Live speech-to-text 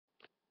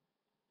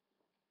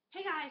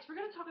guys, we're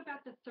going to talk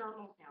about the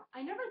thermals now.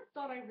 I never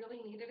thought I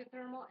really needed a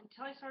thermal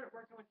until I started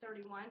working with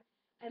 31.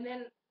 And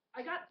then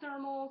I got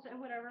thermals and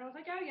whatever. And I was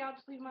like, oh, yeah, I'll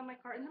just leave them on my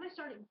cart. And then I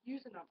started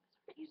using them.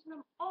 I started using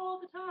them all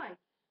the time.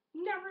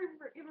 Never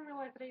even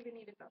realized that I even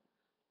needed them.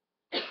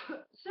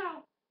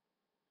 So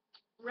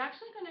we're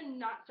actually going to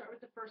not start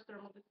with the first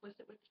thermal that's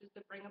listed, which is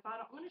the Bring a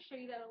Bottle. I'm going to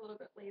show you that a little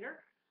bit later.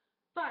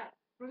 But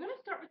we're going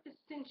to start with the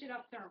Cinch It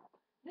Up thermal.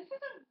 This is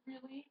a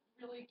really,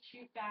 really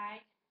cute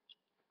bag.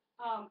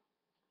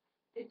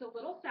 It's a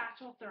little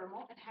satchel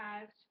thermal. It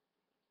has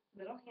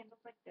little handles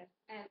like this.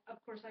 And,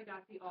 of course, I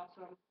got the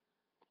awesome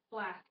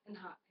black and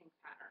hot pink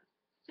pattern.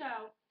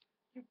 So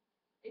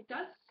it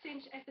does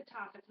cinch at the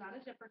top. It's not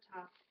a zipper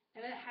top.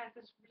 And it has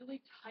this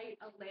really tight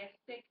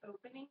elastic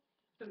opening.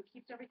 So it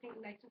keeps everything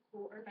nice and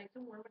cool or nice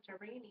and warm,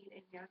 whichever you need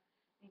in here.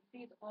 And you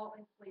see it's all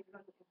insulated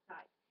on the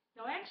inside.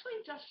 Now, I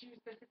actually just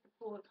used this at the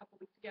pool a couple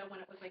weeks ago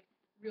when it was like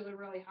really,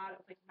 really hot. It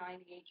was like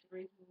 98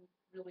 degrees and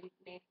really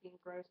nasty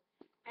and gross.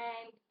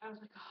 And I was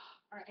like, oh,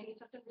 all right, I need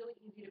something really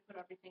easy to put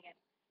everything in.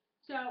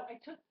 So I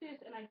took this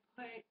and I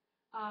put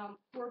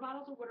 4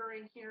 bottles of water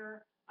in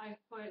here. I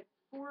put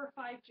 4 or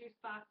 5 juice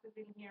boxes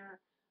in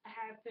here. I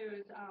have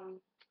those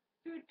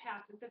food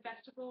pouches, the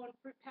vegetable and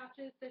fruit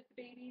pouches that the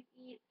babies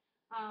eat.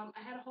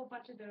 I had a whole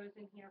bunch of those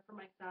in here for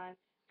my son,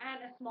 and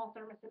a small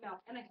thermos of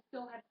milk. And I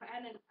still had,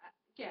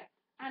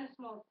 and a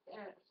small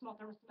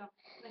thermos of milk.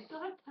 And I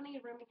still have plenty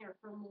of room in here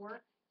for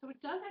more. So it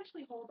does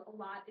actually hold a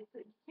lot. You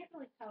can't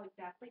really tell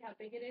exactly how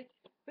big it is,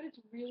 but it's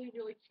really,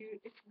 really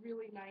cute. It's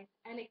really nice,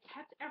 and it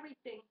kept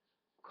everything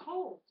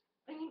cold.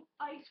 I mean,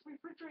 ice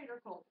refrigerator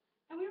cold.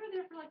 And we were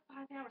there for like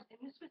 5 hours, and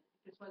this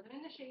wasn't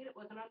in the shade. It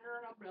wasn't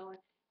under an umbrella.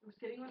 It was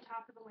sitting on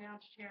top of the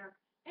lounge chair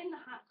in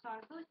the hot sun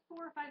for like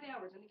 4 or 5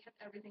 hours, and it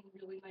kept everything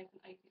really nice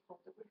and icy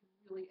cold. It was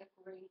really a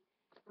great,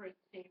 great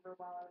saver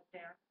while I was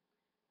there.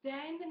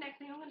 Then the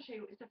next thing I'm going to show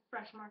you is the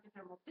Fresh Market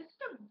Thermal. This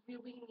is a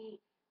really neat,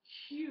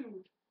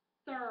 huge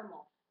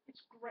thermal.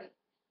 It's great.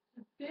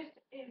 So this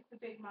is the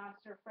Big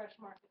Monster Fresh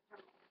Market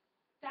Thermal.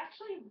 It's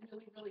actually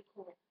really, really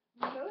cool.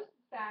 Most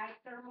bag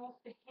thermals,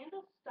 the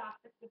handles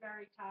stop at the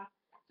very top.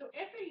 So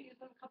after you use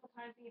them a couple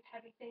times and you have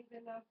heavy things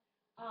in them,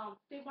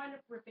 they wind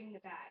up ripping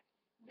the bag.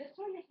 This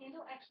one, the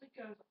handle actually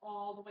goes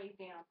all the way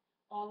down,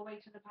 all the way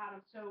to the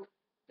bottom. So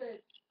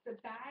the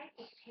bag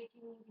is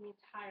taking the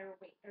entire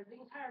weight, or the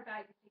entire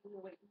bag is taking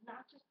the weight,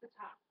 not just the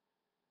top.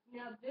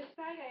 Now, this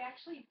bag I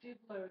actually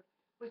did load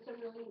with some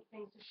really neat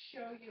things to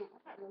show you,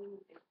 well, not really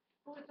neat things,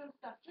 but with some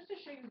stuff just to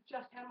show you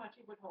just how much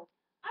it would hold.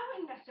 I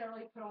wouldn't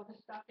necessarily put all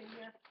this stuff in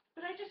here,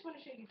 but I just want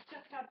to show you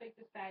just how big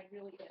this bag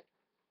really is.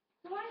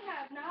 So I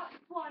have not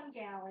 1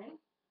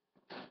 gallon,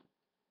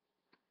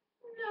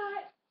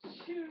 not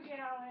 2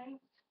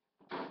 gallons,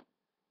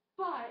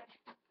 but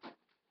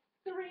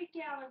 3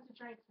 gallons of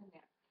drinks in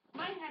there.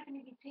 Mine happen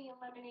to be tea and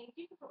lemonade.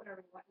 You can put whatever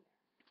you want in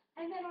there.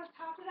 And then on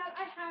top of that,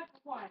 I have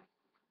 1,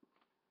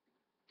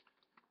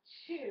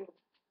 2,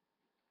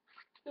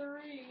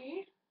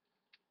 3,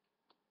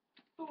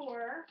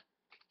 4,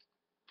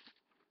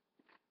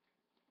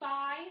 5,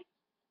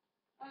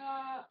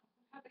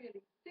 how big are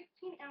these?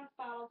 16-ounce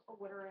bottles of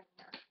water in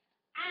there.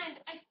 And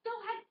I still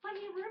had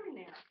plenty of room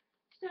in there.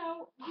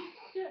 So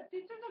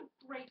this is a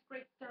great,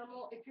 great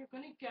thermal if you're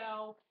going to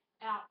go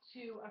out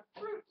to a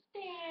fruit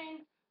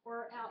stand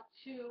or out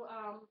to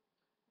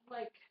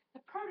like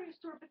the produce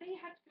store, but then you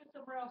have to go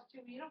somewhere else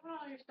too. You don't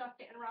want all your stuff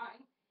getting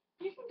rotten.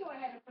 You can go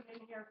ahead and put it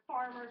in here.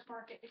 Farmer's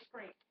market, it's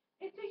great.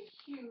 It's a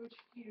huge,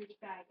 huge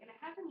bag, and it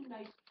has a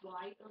nice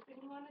wide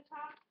opening on the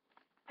top.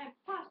 And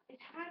plus,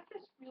 it has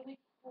this really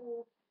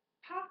cool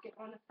pocket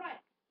on the front,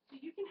 so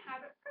you can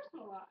have it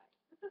personalized.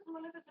 This is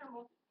one of the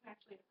thermals that you can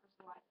actually have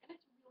personalized, and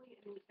it's really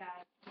a neat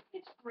bag.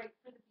 It's great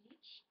for the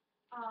beach.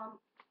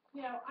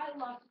 You know, I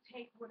love to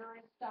take water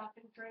and stuff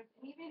and drinks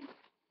and even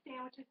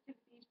sandwiches to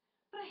the beach,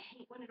 but I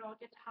hate when it all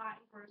gets hot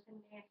and gross and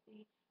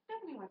nasty.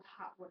 Nobody wants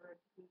hot water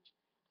at the beach.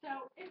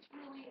 So it's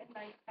really a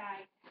nice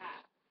bag to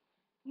have.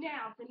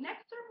 Now, the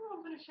next thermal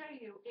I'm going to show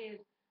you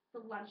is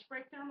the lunch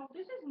break thermal.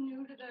 This is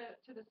new to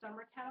the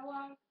summer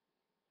catalog.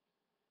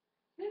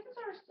 This is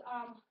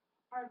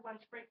our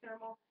lunch break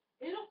thermal.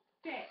 It'll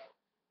fit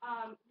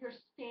your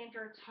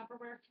standard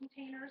Tupperware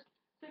containers.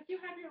 So if you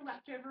have your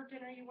leftover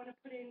dinner you want to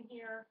put in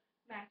here,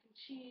 mac and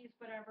cheese,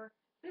 whatever,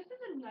 this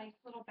is a nice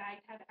little bag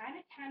to have, and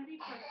it can be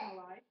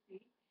personalized, see?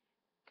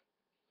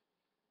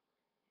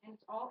 And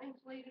it's all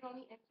insulated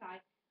on the inside.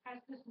 Has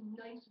this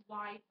nice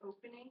wide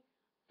opening.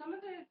 Some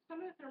of the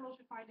thermals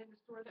you find in the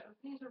store, the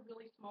openings are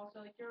really small, so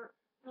like you're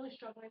really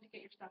struggling to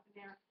get your stuff in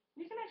there.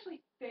 You can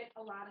actually fit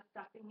a lot of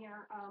stuff in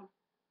here.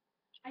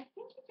 I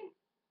think you can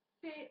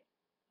fit,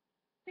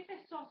 I think I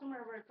saw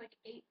somewhere where it's like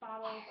 8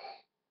 bottles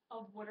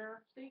of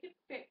water, so you can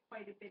fit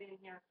quite a bit in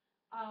here.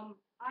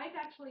 I've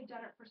actually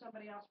done it for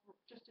somebody else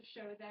just to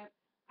show them.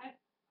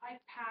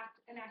 I've packed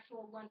an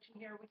actual lunch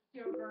in here with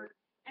yogurt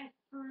and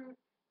fruit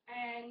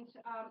and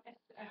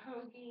a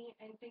hoagie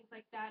and things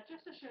like that,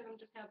 just to show them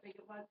just how big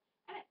it was.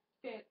 And it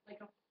fit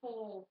like a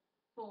full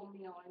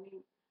meal. I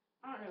mean,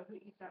 I don't know who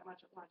eats that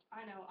much at lunch.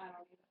 I know I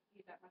don't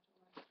eat that much at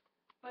lunch.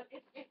 But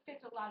it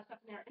fits a lot. lot of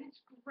stuff in there, and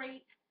it's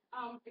great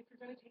if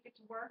you're going to take it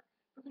to work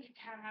because you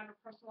can have it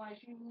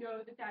personalized. You know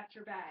that that's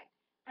your bag.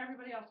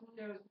 Everybody else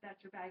knows that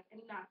that's your bag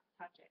and not to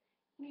touch it.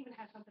 You can even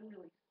have something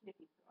really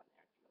snippy put on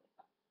there. It's really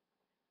fun.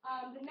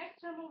 The next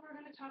thermal we're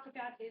going to talk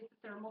about is the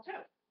thermal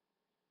tote.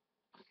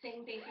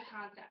 Same basic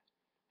concept.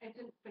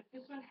 But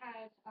this one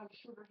has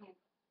shorter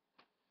handles.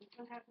 This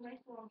one has nice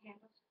long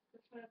handles.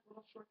 This one has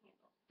little short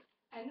handles.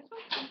 And this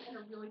one comes in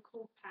a really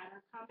cool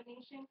pattern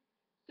combination.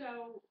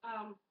 So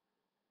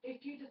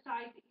if you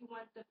decide that you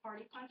want the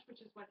party punch,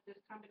 which is what this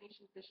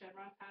combination, the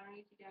chevron pattern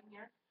you see down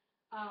here,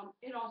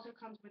 it also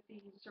comes with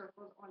these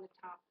circles on the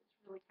top.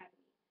 It's really kind of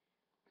neat.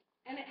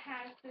 And it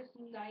has this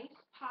nice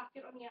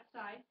pocket on the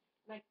outside.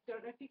 And I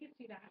don't know if you can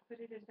see that, but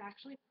it is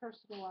actually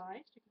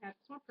personalized. You can have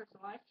this one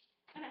personalized.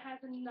 And it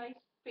has a nice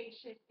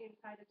spacious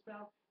inside as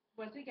well.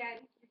 Once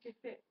again, you can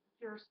fit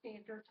your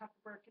standard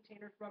Tupperware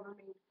containers,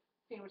 Rubbermaid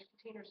sandwich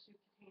containers, soup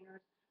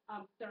containers,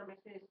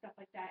 thermoses, stuff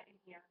like that in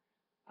here.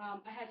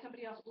 I had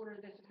somebody else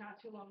order this not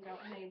too long ago,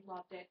 and they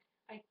loved it.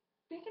 I'm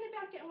thinking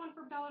about getting one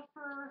for Bella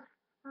for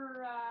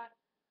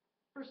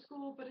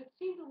school, but it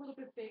seems a little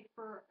bit big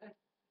for a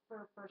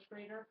first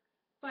grader.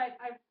 But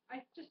I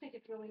just think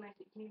it's really nice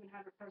that you can even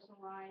have it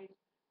personalized,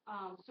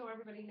 so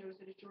everybody knows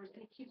that it's yours,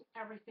 and it keeps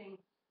everything.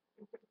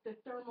 The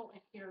thermal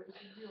in here is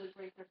really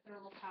great. Their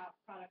thermal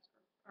products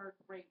are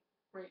great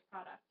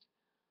product.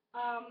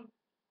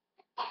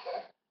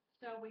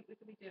 So what did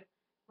we do?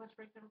 Let's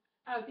break them.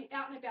 Oh, the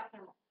out and about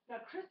thermal.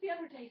 Now, Chris the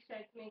other day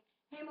said to me,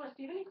 "Hey, Melissa,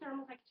 do you have any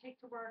thermals I could take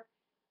to work?"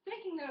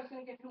 Thinking that I was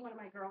going to give him one of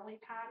my girly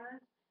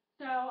patterns.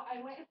 So I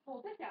went and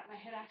pulled this out, and I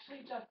had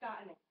actually just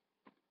gotten it.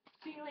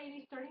 See,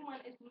 ladies,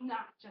 31 is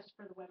not just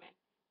for the women.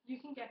 You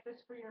can get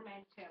this for your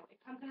men, too.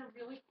 It comes in a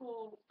really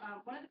cool,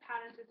 one of the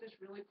patterns is this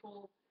really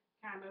cool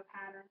camo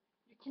pattern.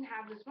 You can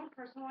have this one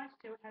personalized,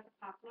 too. It has a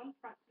pocket on the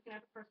front, so you can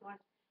have it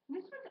personalized. And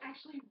this one's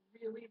actually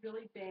really,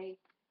 really big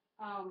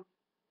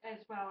as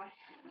well. I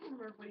don't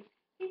remember what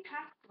he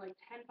packed like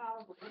 10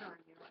 bottles of water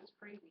in here. It was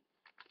crazy.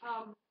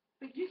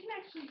 But you can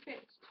actually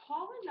fit, it's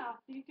tall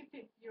enough that you can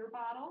fit beer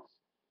bottles.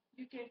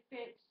 You can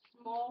fit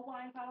small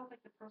wine bottles,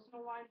 like the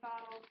personal wine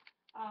bottles,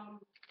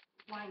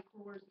 wine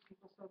coolers, if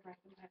people still drink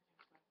them.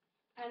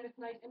 And it's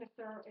nice, and it's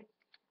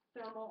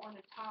thermal on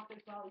the top as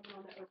well, even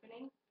on the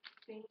opening.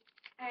 See?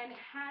 And it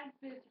has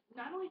this,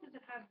 not only does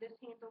it have this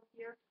handle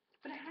here,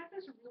 but it has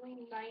this really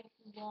nice,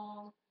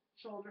 long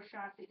shoulder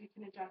strap that you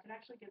can adjust. It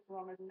actually gets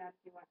longer than that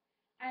if you want.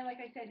 And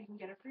like I said, you can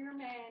get it for your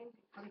men.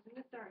 It comes in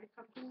the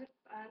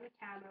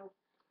camo.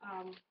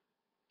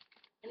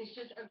 And it's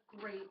just a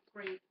great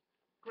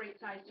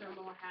size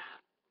thermal to have.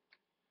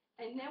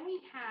 And then we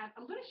have,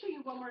 I'm going to show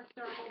you one more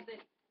thermal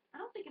that I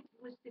don't think it's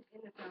listed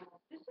in the thermal.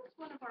 This is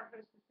one of our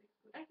Hostess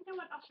exclusives. You know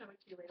what? I'll show it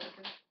to you later.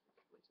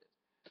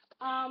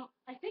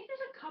 I think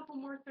there's a couple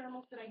more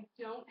thermals that I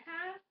don't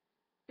have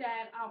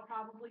that I'll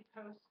probably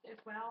post as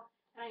well.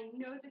 And I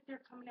know that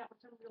they're coming out with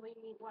some really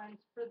neat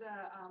ones for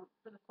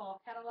the fall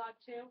catalog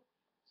too.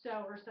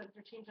 So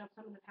they're changing up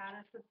some of the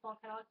patterns for the fall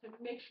catalog. So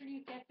make sure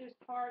you get those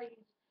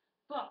parties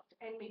booked,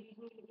 and maybe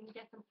you can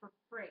get them for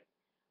free.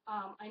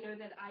 I know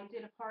that I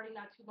did a party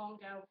not too long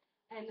ago,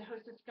 and the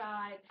hostess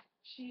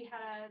she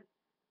got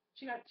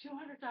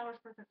 $200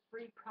 worth of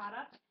free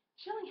product.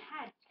 She only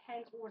had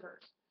 10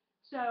 orders.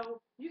 So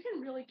you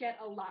can really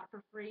get a lot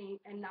for free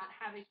and not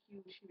have a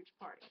huge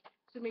party.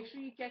 So make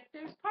sure you get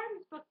those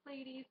parties booked,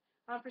 ladies,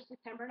 for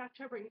September and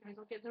October. You guys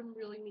will get some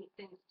really neat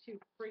things, too,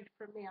 free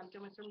from me. I'm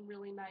doing some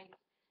really nice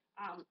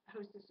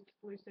hostess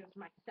exclusives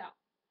myself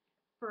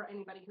for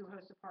anybody who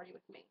hosts a party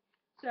with me.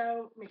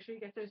 So make sure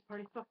you get those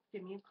parties booked.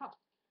 Give me a call.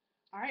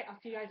 All right, I'll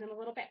see you guys in a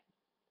little bit.